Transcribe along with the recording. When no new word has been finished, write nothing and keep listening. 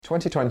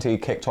2020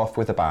 kicked off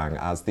with a bang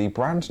as the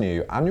brand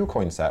new annual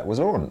coin set was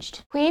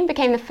launched. Queen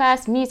became the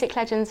first Music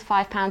Legends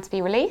 £5 to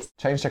be released.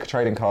 Change Checker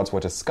trading cards were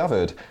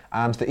discovered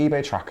and the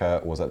eBay tracker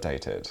was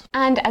updated.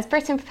 And as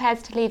Britain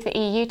prepares to leave the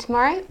EU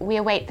tomorrow, we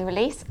await the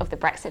release of the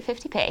Brexit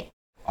 50p.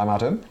 I'm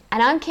Adam.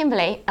 And I'm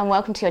Kimberly, and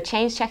welcome to your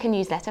Change Checker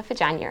newsletter for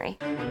January.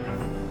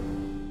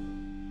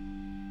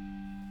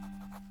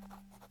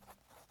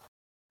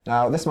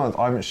 Now, this month,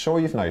 I'm sure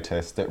you've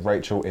noticed that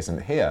Rachel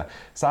isn't here.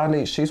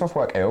 Sadly, she's off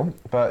work ill,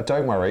 but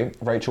don't worry,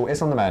 Rachel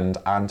is on the mend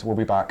and will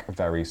be back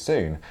very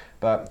soon.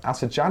 But as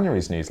for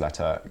January's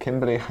newsletter,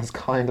 Kimberly has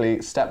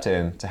kindly stepped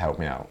in to help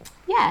me out.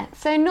 Yeah,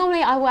 so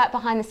normally I work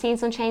behind the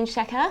scenes on Change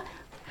Checker.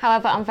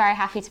 However, I'm very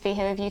happy to be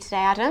here with you today,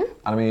 Adam. And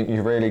I mean,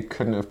 you really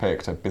couldn't have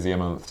picked a busier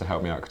month to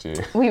help me out, could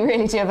you? We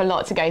really do have a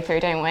lot to go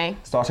through, don't we?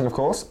 Starting, of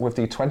course, with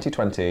the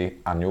 2020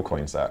 annual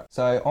coin set.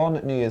 So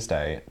on New Year's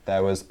Day,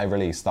 there was a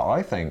release that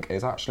I think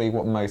is actually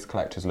what most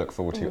collectors look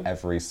forward to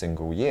every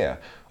single year.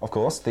 Of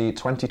course, the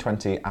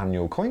 2020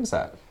 annual coin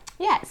set.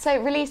 Yeah,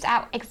 so released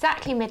out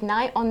exactly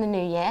midnight on the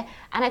new year,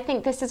 and I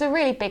think this is a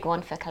really big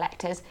one for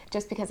collectors,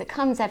 just because it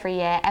comes every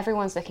year,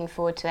 everyone's looking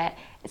forward to it.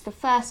 It's the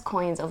first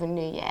coins of a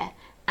new year.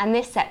 And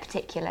this set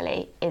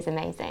particularly is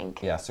amazing.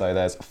 Yeah, so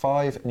there's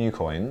 5 new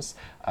coins,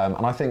 and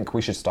I think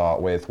we should start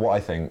with what I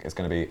think is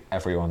going to be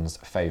everyone's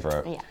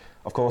favourite. Yeah.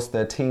 Of course,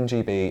 the Team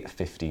GB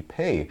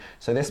 50p.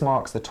 So this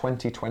marks the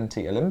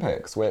 2020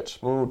 Olympics, which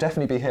will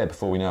definitely be here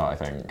before we know it, I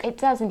think. It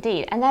does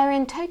indeed. And they're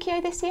in Tokyo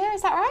this year,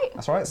 is that right?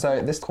 That's right.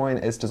 So this coin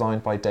is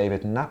designed by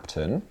David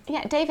Knapton.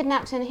 Yeah, David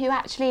Knapton, who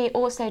actually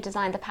also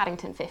designed the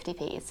Paddington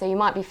 50p. So you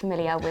might be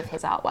familiar with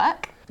his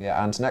artwork.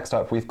 Yeah, and next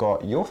up we've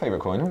got your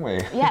favourite coin, haven't we?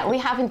 Yeah, we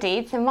have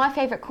indeed. So my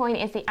favourite coin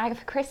is the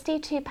Agatha Christie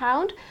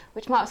 £2,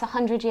 which marks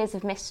 100 years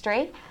of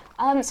mystery.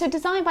 So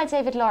designed by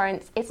David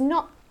Lawrence, it's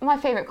not my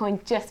favourite coin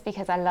just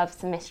because I love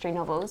some mystery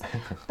novels,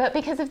 but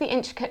because of the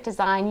intricate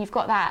design, you've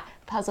got that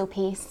puzzle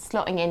piece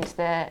slotting into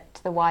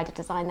the wider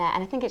design there,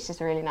 and I think it's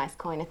just a really nice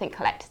coin. I think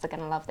collectors are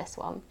going to love this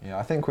one. Yeah,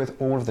 I think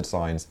with all of the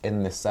designs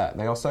in this set,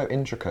 they are so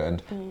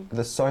intricate and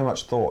there's so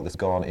much thought that's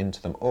gone into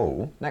them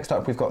all. Next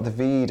up, we've got the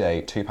VE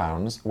Day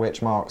 £2,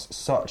 which marks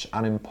such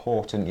an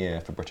important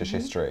year for British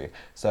history.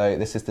 So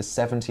this is the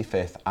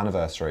 75th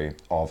anniversary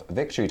of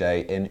Victory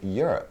Day in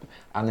Europe,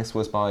 and this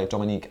was by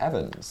Dominique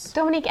Evans.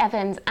 Dominique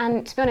Evans,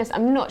 and to be honest,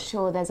 I'm not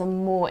sure there's a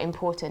more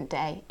important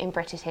day in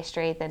British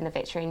history than the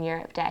Victory in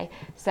Europe Day.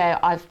 So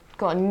I've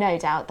got no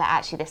doubt that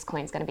actually this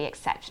coin's going to be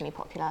exceptionally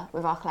popular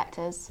with our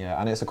collectors. Yeah,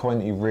 and it's a coin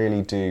that you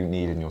really do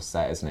need in your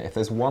set, isn't it? If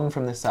there's one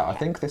from this set, I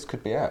think this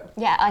could be it.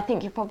 Yeah, I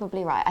think you're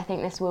probably right. I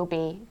think this will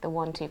be the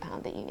one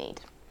 £2 that you need.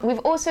 We've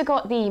also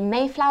got the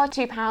Mayflower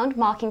 £2,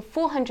 marking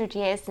 400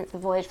 years since the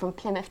voyage from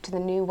Plymouth to the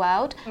New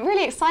World. A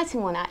really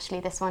exciting one,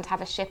 actually, this one, to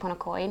have a ship on a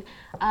coin.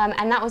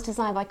 And that was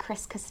designed by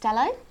Chris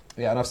Costello.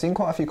 Yeah, and I've seen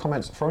quite a few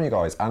comments from you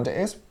guys, and it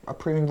is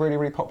proving really,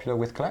 really popular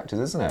with collectors,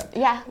 isn't it?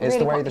 Yeah, It's really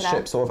the way popular. the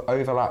ship sort of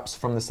overlaps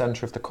from the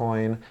centre of the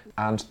coin,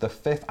 and the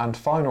 5th and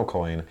final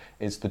coin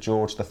is the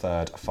George III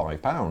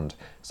 £5.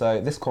 So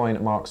this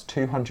coin marks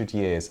 200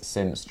 years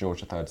since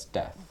George III's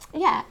death.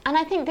 Yeah, and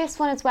I think this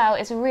one as well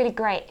is a really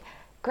great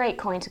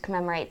coin to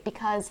commemorate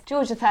because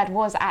George III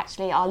was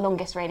actually our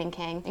longest reigning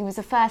king. He was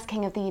the first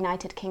king of the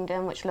United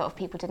Kingdom, which a lot of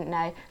people didn't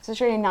know. So it's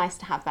really nice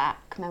to have that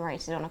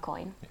commemorated on a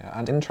coin. Yeah,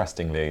 and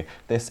interestingly,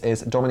 this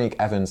is Dominique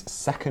Evans'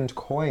 second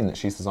coin that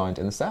she's designed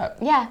in the set.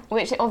 Yeah,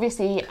 which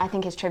obviously I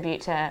think is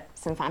tribute to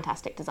some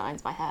fantastic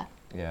designs by her.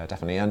 Yeah,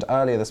 definitely. And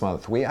earlier this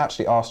month, we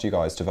actually asked you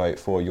guys to vote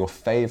for your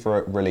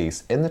favourite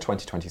release in the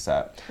 2020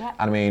 set. Yep.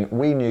 And I mean,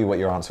 we knew what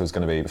your answer was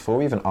going to be before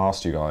we even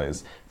asked you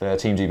guys. The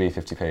Team GB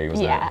 50p, wasn't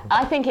it? Yeah,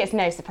 I think it's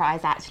no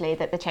surprise actually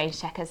that the Change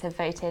Checkers have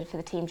voted for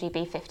the Team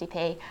GB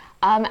 50p.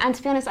 And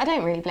to be honest, I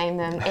don't really blame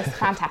them. It's a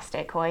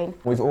fantastic coin.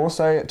 We've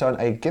also done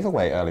a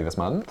giveaway early this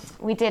month.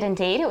 We did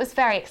indeed. It was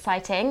very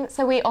exciting.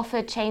 So we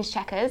offered Change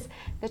Checkers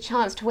the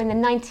chance to win the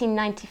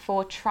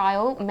 1994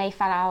 trial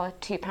Mayflower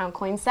 £2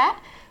 coin set,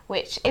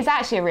 which is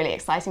actually a really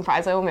exciting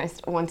prize. I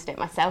almost wanted it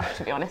myself,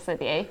 to be honest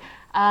with you.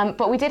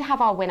 But we did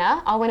have our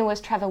winner. Our winner was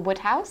Trevor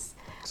Woodhouse.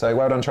 So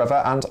well done,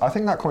 Trevor. And I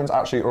think that coin's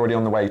actually already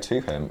on the way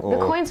to him. The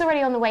coin's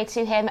already on the way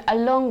to him,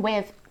 along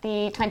with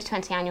the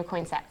 2020 annual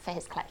coin set for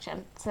his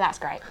collection. So that's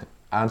great.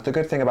 And the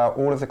good thing about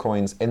all of the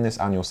coins in this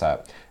annual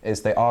set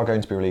is they are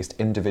going to be released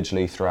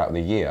individually throughout the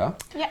year.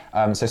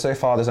 Yeah. So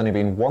far there's only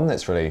been one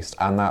that's released,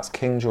 and that's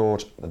King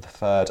George III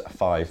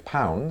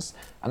 £5,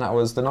 and that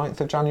was the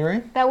 9th of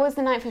January. That was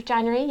the 9th of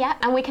January, yeah.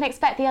 And we can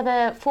expect the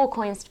other 4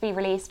 coins to be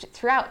released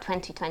throughout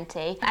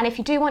 2020. And if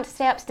you do want to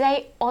stay up to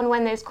date on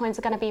when those coins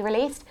are going to be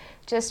released,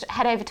 just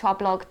head over to our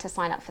blog to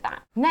sign up for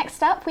that.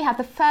 Next up, we have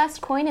the first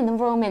coin in the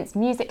Royal Mint's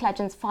Music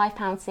Legends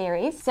 £5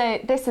 series. So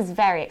this is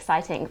very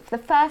exciting. For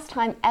the first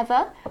time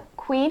ever,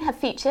 Queen have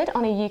featured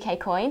on a UK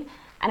coin.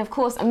 And of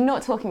course, I'm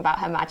not talking about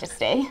Her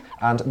Majesty.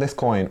 And this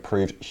coin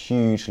proved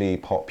hugely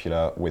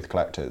popular with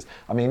collectors.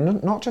 I mean,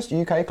 not just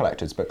UK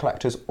collectors, but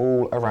collectors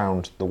all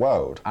around the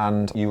world.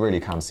 And you really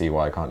can see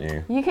why, can't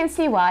you? You can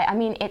see why. I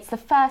mean, it's the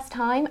first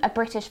time a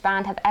British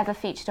band have ever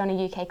featured on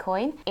a UK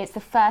coin. It's the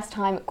first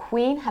time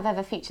Queen have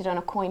ever featured on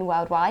a coin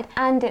worldwide.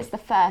 And it's the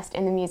first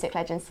in the Music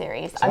Legends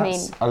series. So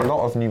that's a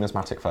lot of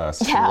numismatic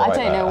firsts. Yeah, right I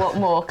don't know there. what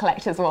more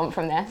collectors want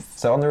from this.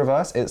 So on the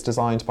reverse, it's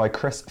designed by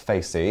Chris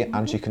Facey,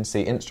 and you can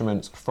see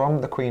instruments from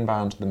the Queen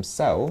band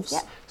themselves.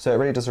 Yep. So it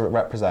really does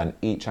represent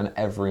each and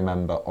every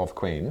member of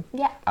Queen.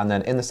 Yeah. And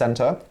then in the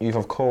centre, you've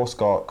of course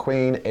got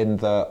Queen in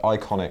the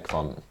iconic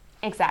font.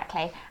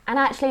 Exactly. And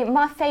actually,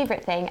 my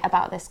favourite thing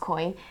about this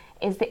coin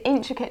is the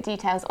intricate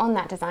details on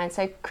that design.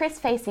 So Chris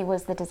Facey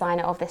was the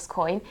designer of this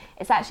coin.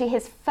 It's actually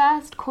his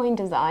first coin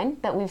design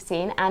that we've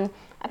seen, and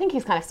I think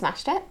he's kind of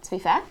smashed it, to be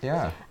fair.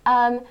 Yeah.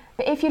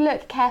 But if you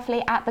look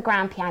carefully at the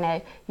grand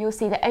piano, you'll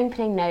see the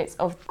opening notes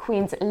of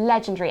Queen's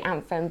legendary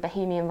anthem,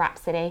 Bohemian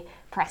Rhapsody,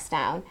 pressed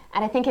down.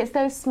 And I think it's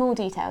those small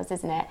details,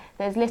 isn't it?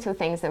 Those little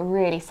things that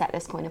really set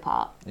this coin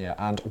apart. Yeah,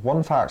 and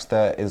one fact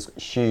that is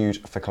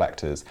huge for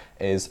collectors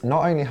is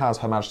not only has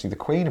Her Majesty the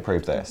Queen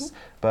approved this,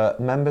 but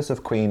members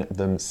of Queen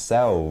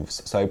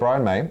themselves. So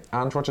Brian May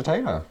and Roger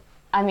Taylor.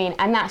 I mean,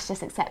 and that's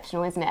just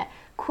exceptional, isn't it?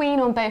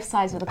 Queen on both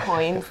sides of the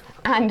coins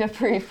and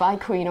approved by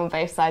Queen on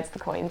both sides of the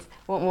coins.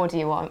 What more do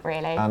you want,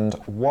 really? And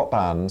what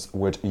bands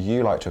would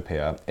you like to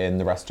appear in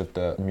the rest of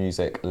the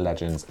Music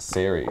Legends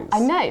series? I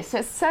know, so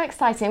it's so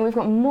exciting. We've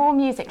got more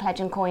Music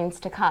Legend coins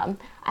to come.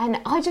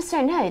 And I just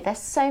don't know, there's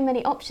so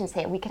many options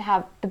here. We could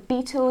have the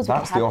Beatles.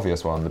 That's the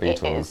obvious one, the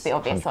Beatles. It is the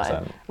obvious 100%.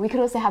 one. We could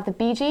also have the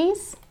Bee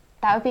Gees.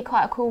 That would be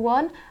quite a cool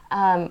one.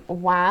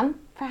 Wham,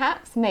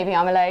 perhaps. Maybe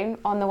I'm alone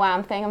on the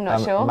Wham thing, I'm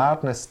not sure.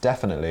 Madness,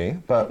 definitely.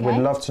 But Okay.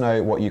 we'd love to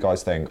know what you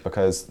guys think,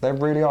 because there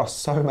really are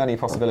so many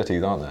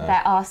possibilities, aren't there?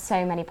 There are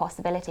so many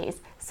possibilities.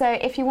 So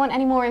if you want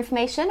any more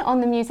information on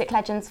the Music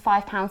Legends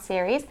 £5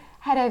 series,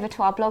 head over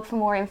to our blog for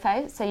more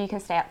info so you can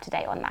stay up to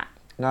date on that.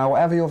 Now,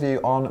 whatever your view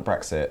on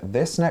Brexit,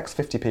 this next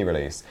 50p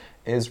release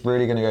is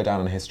really going to go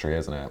down in history,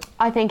 isn't it?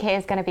 I think it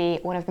is going to be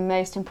one of the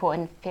most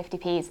important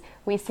 50p's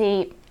we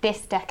see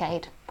this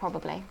decade,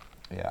 probably.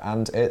 Yeah,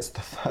 and it's the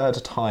third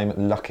time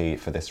lucky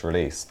for this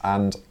release.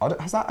 And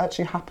has that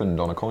actually happened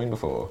on a coin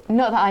before?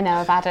 Not that I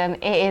know of, Adam.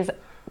 It is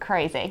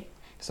crazy.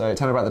 So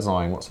tell me about the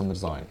design. What's on the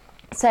design?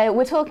 So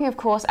we're talking, of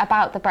course,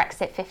 about the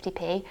Brexit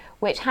 50p,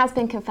 which has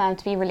been confirmed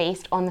to be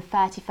released on the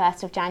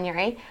 31st of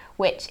January,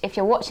 which, if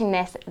you're watching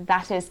this,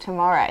 that is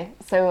tomorrow.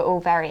 So we're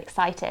all very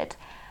excited.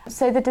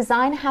 So the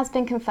design has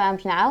been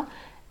confirmed now,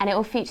 and it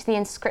will feature the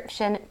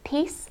inscription,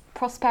 "Peace,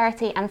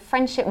 prosperity and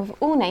friendship with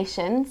all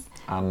nations,"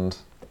 And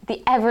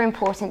the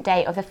ever-important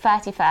date of the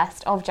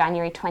 31st of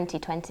January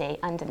 2020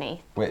 underneath.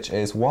 which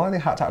is why they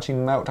had to actually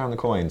melt down the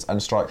coins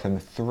and strike them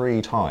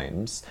 3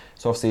 times.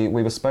 So obviously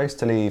we were supposed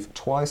to leave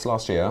twice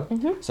last year.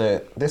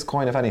 So this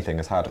coin, if anything,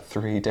 has had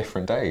 3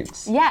 different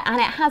dates. Yeah, and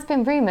it has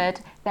been rumoured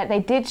that they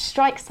did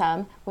strike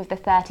some with the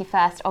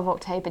 31st of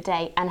October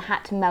date and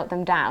had to melt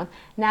them down.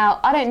 Now,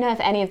 I don't know if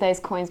any of those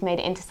coins made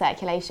it into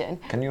circulation.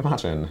 Can you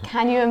imagine?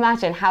 Can you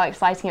imagine how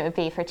exciting it would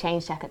be for a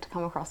change checker to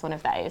come across one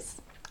of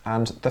those?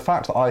 And the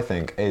fact that I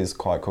think is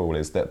quite cool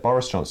is that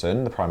Boris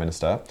Johnson, the Prime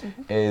Minister,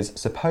 is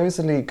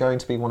supposedly going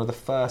to be one of the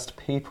first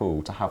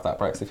people to have that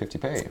Brexit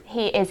 50p.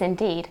 He is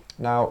indeed.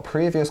 Now,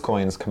 previous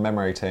coins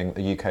commemorating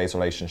the UK's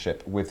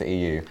relationship with the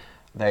EU,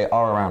 they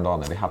are around,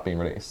 aren't they? They have been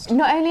released.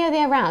 Not only are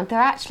they around, they're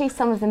actually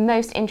some of the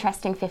most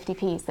interesting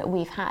 50p's that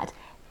we've had.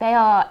 They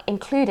are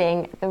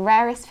including the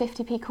rarest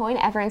 50p coin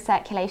ever in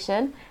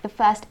circulation, the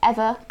first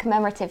ever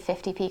commemorative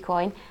 50p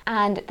coin,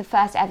 and the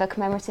first ever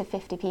commemorative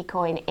 50p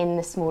coin in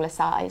the smaller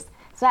size.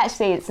 So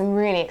actually, it's some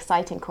really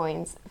exciting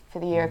coins for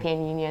the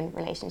European Union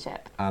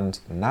relationship. And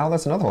now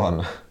there's another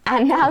one.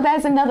 And now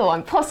there's another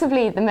one,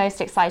 possibly the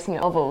most exciting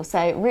of all.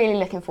 So really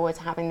looking forward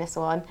to having this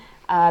one.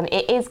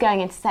 It is going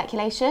into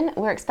circulation.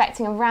 We're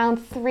expecting around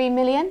 3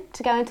 million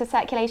to go into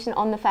circulation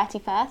on the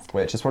 31st.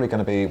 Which is probably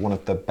going to be one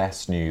of the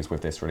best news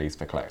with this release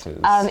for collectors.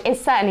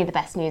 It's certainly the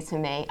best news for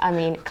me. I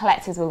mean,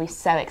 collectors will be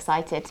so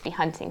excited to be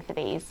hunting for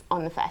these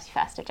on the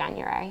 31st of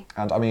January.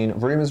 And I mean,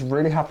 rumours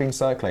really have been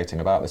circulating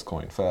about this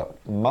coin for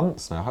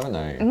months now, haven't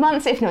they?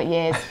 Months, if not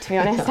years, to be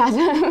honest,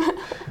 Adam.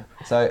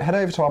 So head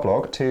over to our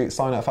blog to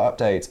sign up for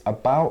updates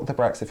about the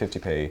Brexit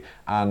 50p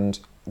and,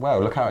 well,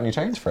 look out on your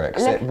change for it,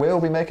 'cause it will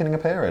be making an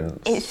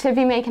appearance. It should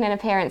be making an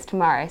appearance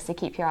tomorrow, so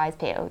keep your eyes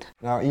peeled.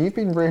 Now, you've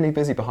been really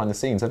busy behind the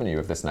scenes, haven't you,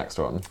 with this next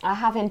one? I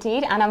have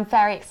indeed, and I'm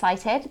very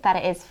excited that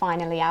it is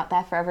finally out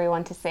there for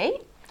everyone to see.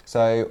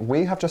 So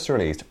we have just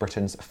released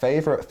Britain's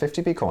favourite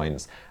 50p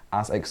coins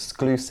as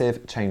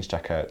exclusive change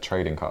checker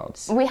trading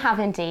cards. We have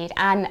indeed,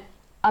 and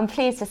I'm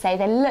pleased to say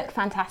they look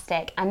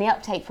fantastic, and the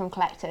uptake from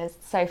collectors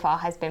so far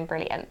has been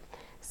brilliant.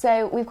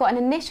 So we've got an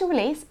initial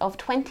release of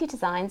 20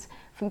 designs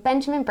from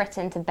Benjamin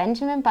Britten to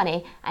Benjamin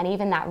Bunny, and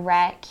even that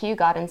rare Kew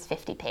Gardens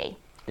 50p.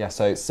 Yeah,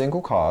 so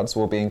single cards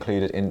will be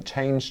included in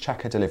change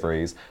checker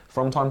deliveries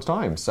from time to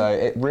time. So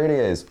it really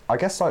is, I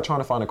guess, like trying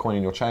to find a coin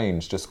in your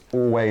change, just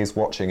always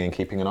watching and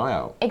keeping an eye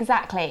out.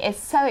 Exactly. It's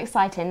so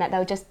exciting that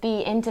they'll just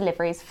be in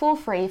deliveries for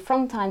free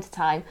from time to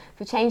time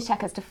for change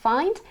checkers to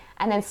find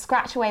and then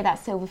scratch away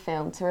that silver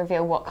film to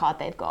reveal what card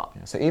they've got.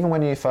 So even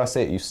when you first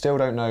see it, you still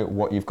don't know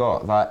what you've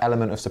got. That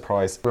element of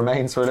surprise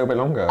remains for a little bit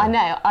longer. I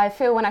know. I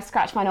feel when I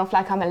scratch mine off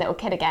like I'm a little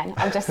kid again.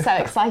 I'm just so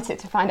excited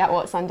to find out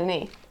what's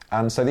underneath.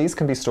 And so these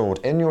can be stored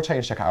in your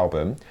change checker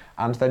album,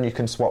 and then you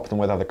can swap them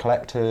with other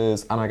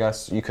collectors, and I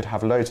guess you could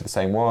have loads of the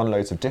same one,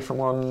 loads of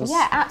different ones.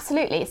 Yeah,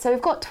 absolutely. So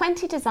we've got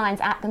 20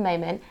 designs at the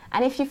moment,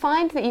 and if you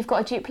find that you've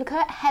got a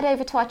duplicate, head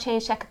over to our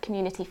Change Checker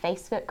Community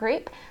Facebook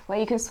group, where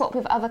you can swap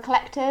with other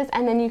collectors,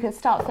 and then you can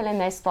start filling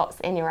those spots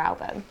in your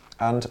album.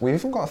 And we've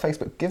even got a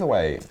Facebook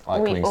giveaway.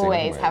 We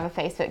always have a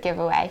Facebook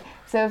giveaway.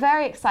 So we're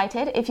very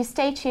excited. If you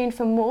stay tuned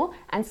for more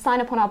and sign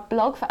up on our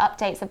blog for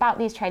updates about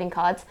these trading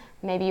cards,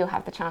 maybe you'll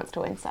have the chance to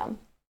win some.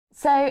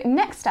 So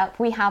next up,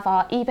 we have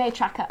our eBay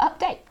Tracker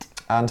update.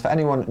 And for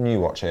anyone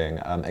new watching,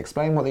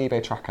 explain what the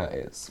eBay Tracker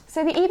is.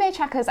 So the eBay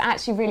Tracker is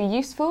actually really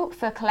useful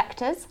for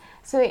collectors.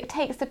 So it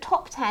takes the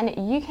top 10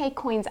 UK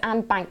coins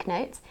and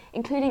banknotes,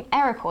 including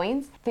error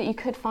coins that you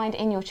could find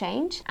in your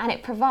change, and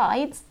it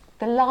provides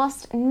the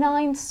last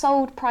 9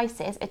 sold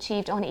prices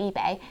achieved on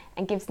eBay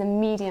and gives the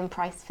median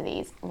price for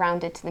these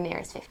rounded to the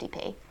nearest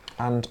 50p.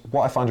 And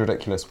what I find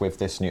ridiculous with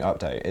this new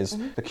update is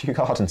the Kew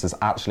Gardens has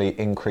actually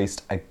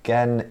increased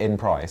again in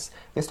price,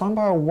 this time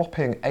by a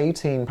whopping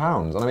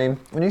 £18. And I mean,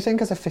 when you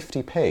think it's a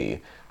 50p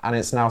and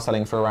it's now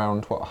selling for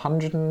around, what,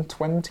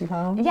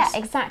 £120? Yeah,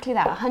 exactly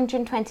that,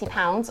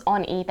 £120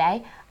 on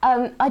eBay.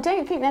 I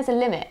don't think there's a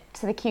limit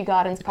to the Kew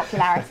Gardens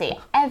popularity.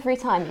 Every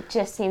time it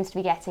just seems to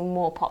be getting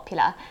more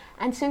popular.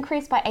 And to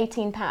increase by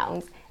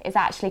 £18 is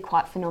actually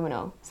quite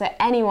phenomenal. So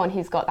anyone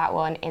who's got that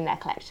one in their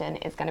collection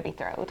is going to be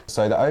thrilled.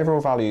 So the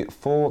overall value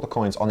for the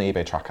coins on the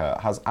eBay Tracker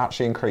has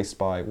actually increased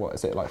by, what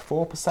is it, like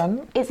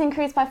 4%? It's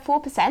increased by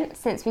 4%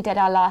 since we did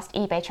our last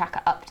eBay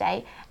Tracker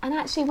update. And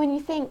actually, when you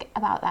think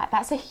about that,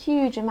 that's a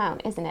huge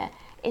amount, isn't it?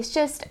 It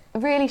just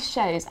really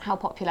shows how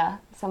popular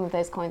some of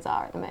those coins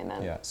are at the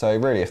moment. Yeah, so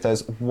really, if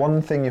there's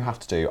one thing you have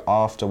to do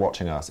after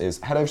watching us is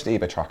head over to the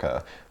eBay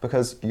Tracker,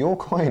 because your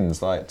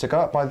coins, like, to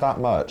go up by that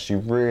much, you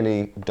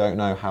really don't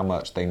know how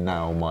much they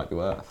now might be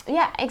worth.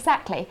 Yeah,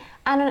 exactly.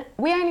 And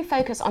we only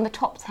focus on the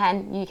top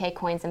 10 UK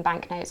coins and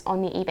banknotes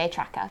on the eBay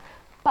Tracker.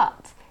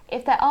 But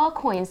if there are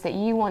coins that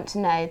you want to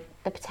know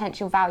the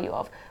potential value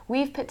of,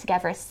 we've put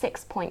together a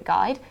 6-point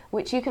guide,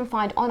 which you can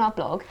find on our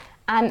blog.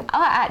 And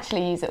I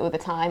actually use it all the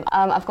time.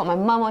 I've got my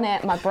mum on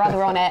it, my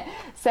brother on it.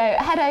 So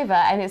head over,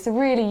 and it's a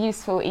really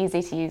useful,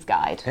 easy to use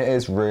guide. It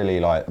is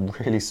really,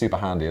 really super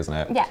handy, isn't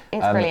it? Yeah,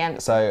 it's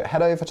brilliant. So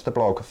head over to the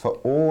blog for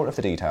all of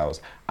the details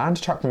and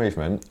to track the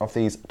movement of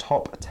these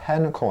top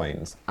 10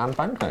 coins and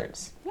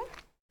banknotes. Yeah.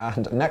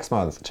 And next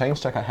month,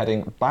 Change Checker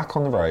heading back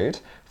on the road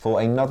for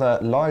another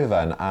live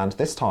event, and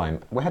this time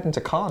we're heading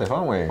to Cardiff,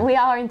 aren't we? We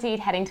are indeed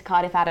heading to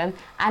Cardiff, Adam,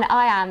 and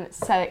I am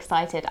so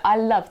excited. I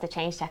love the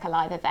Change Checker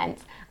live event,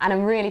 and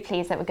I'm really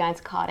pleased that we're going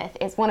to Cardiff.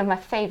 It's one of my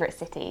favourite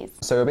cities.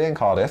 So we'll be in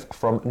Cardiff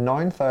from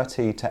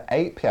 9:30 to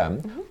 8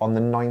 p.m. on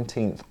the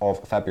 19th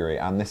of February,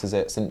 and this is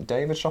at St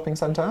David's Shopping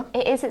Centre?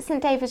 It is at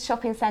St David's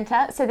Shopping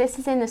Centre, so this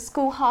is in the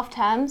school half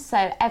term,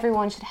 so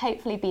everyone should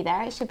hopefully be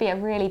there. It should be a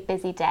really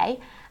busy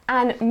day.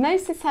 And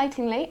most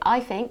excitingly, I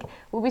think,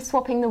 we'll be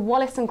swapping the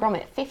Wallace &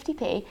 Gromit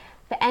 50p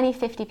for any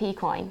 50p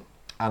coin.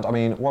 And I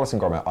mean, Wallace &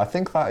 Gromit, I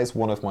think that is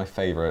one of my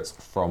favourites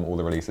from all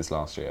the releases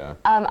last year.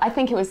 I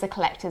think it was the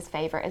collector's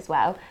favourite as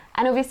well.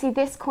 And obviously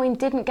this coin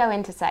didn't go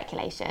into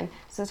circulation,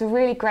 so it's a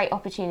really great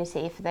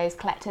opportunity for those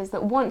collectors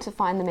that want to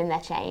find them in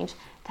their change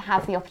to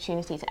have the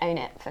opportunity to own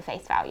it for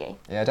face value.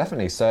 Yeah,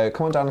 definitely. So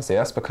come on down and see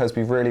us, because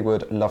we really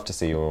would love to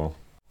see you all.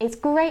 It's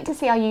great to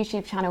see our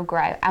YouTube channel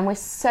grow, and we're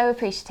so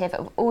appreciative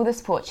of all the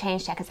support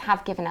Change Checkers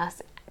have given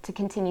us to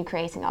continue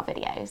creating our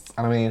videos.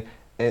 And I mean,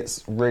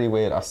 it's really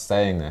weird us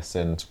saying this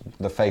and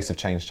the face of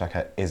Change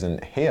Checker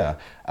isn't here,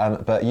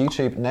 but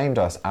YouTube named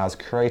us as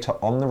Creator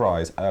on the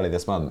Rise early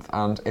this month,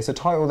 and it's a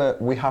title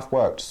that we have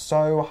worked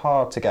so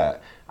hard to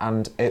get,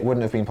 and it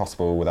wouldn't have been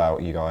possible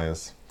without you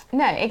guys.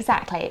 No,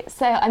 exactly.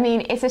 So, I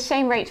mean, it's a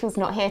shame Rachel's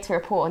not here to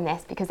report on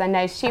this, because I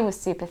know she was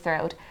super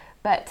thrilled.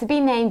 But to be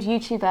named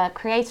YouTuber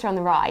Creator on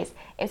the Rise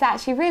is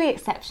actually really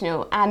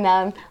exceptional, and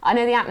I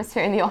know the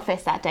atmosphere in the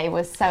office that day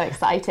was so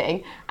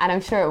exciting, and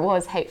I'm sure it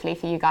was hopefully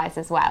for you guys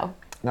as well.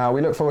 Now,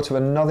 we look forward to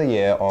another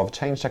year of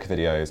Change Checker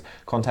videos,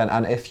 content,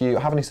 and if you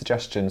have any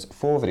suggestions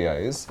for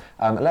videos,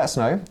 let us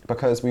know,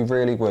 because we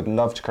really would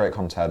love to create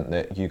content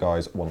that you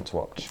guys want to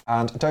watch.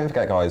 And don't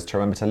forget, guys, to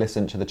remember to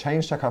listen to the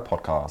Change Checker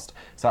podcast.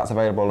 So that's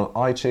available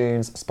on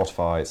iTunes,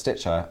 Spotify,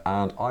 Stitcher,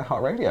 and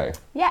iHeartRadio.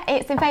 Yeah,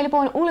 it's available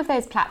on all of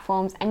those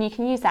platforms, and you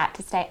can use that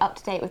to stay up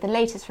to date with the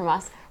latest from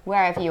us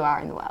wherever you are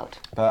in the world.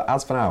 But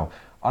as for now,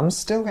 I'm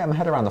still getting my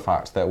head around the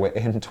fact that we're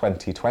in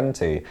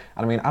 2020. And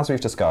I mean, as we've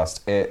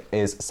discussed, it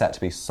is set to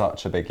be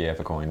such a big year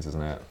for coins,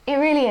 isn't it? It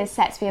really is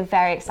set to be a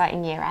very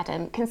exciting year,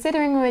 Adam.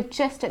 Considering we're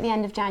just at the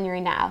end of January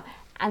now,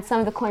 and some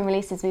of the coin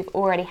releases we've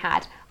already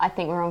had, I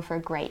think we're on for a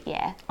great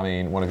year. I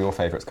mean, one of your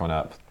favourites coming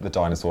up, the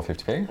Dinosaur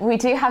 50p. We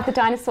do have the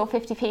Dinosaur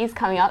 50p's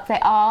coming up. They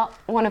are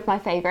one of my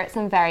favourites.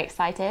 I'm very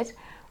excited.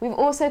 We've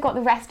also got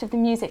the rest of the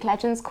Music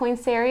Legends coin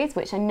series,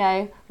 which I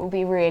know will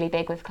be really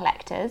big with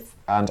collectors.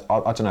 And I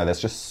don't know, there's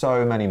just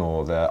so many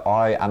more that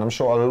and I'm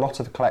sure a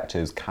lot of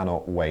collectors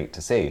cannot wait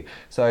to see.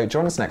 So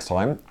join us next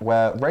time,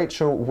 where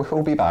Rachel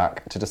will be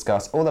back to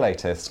discuss all the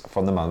latest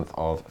from the month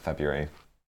of February.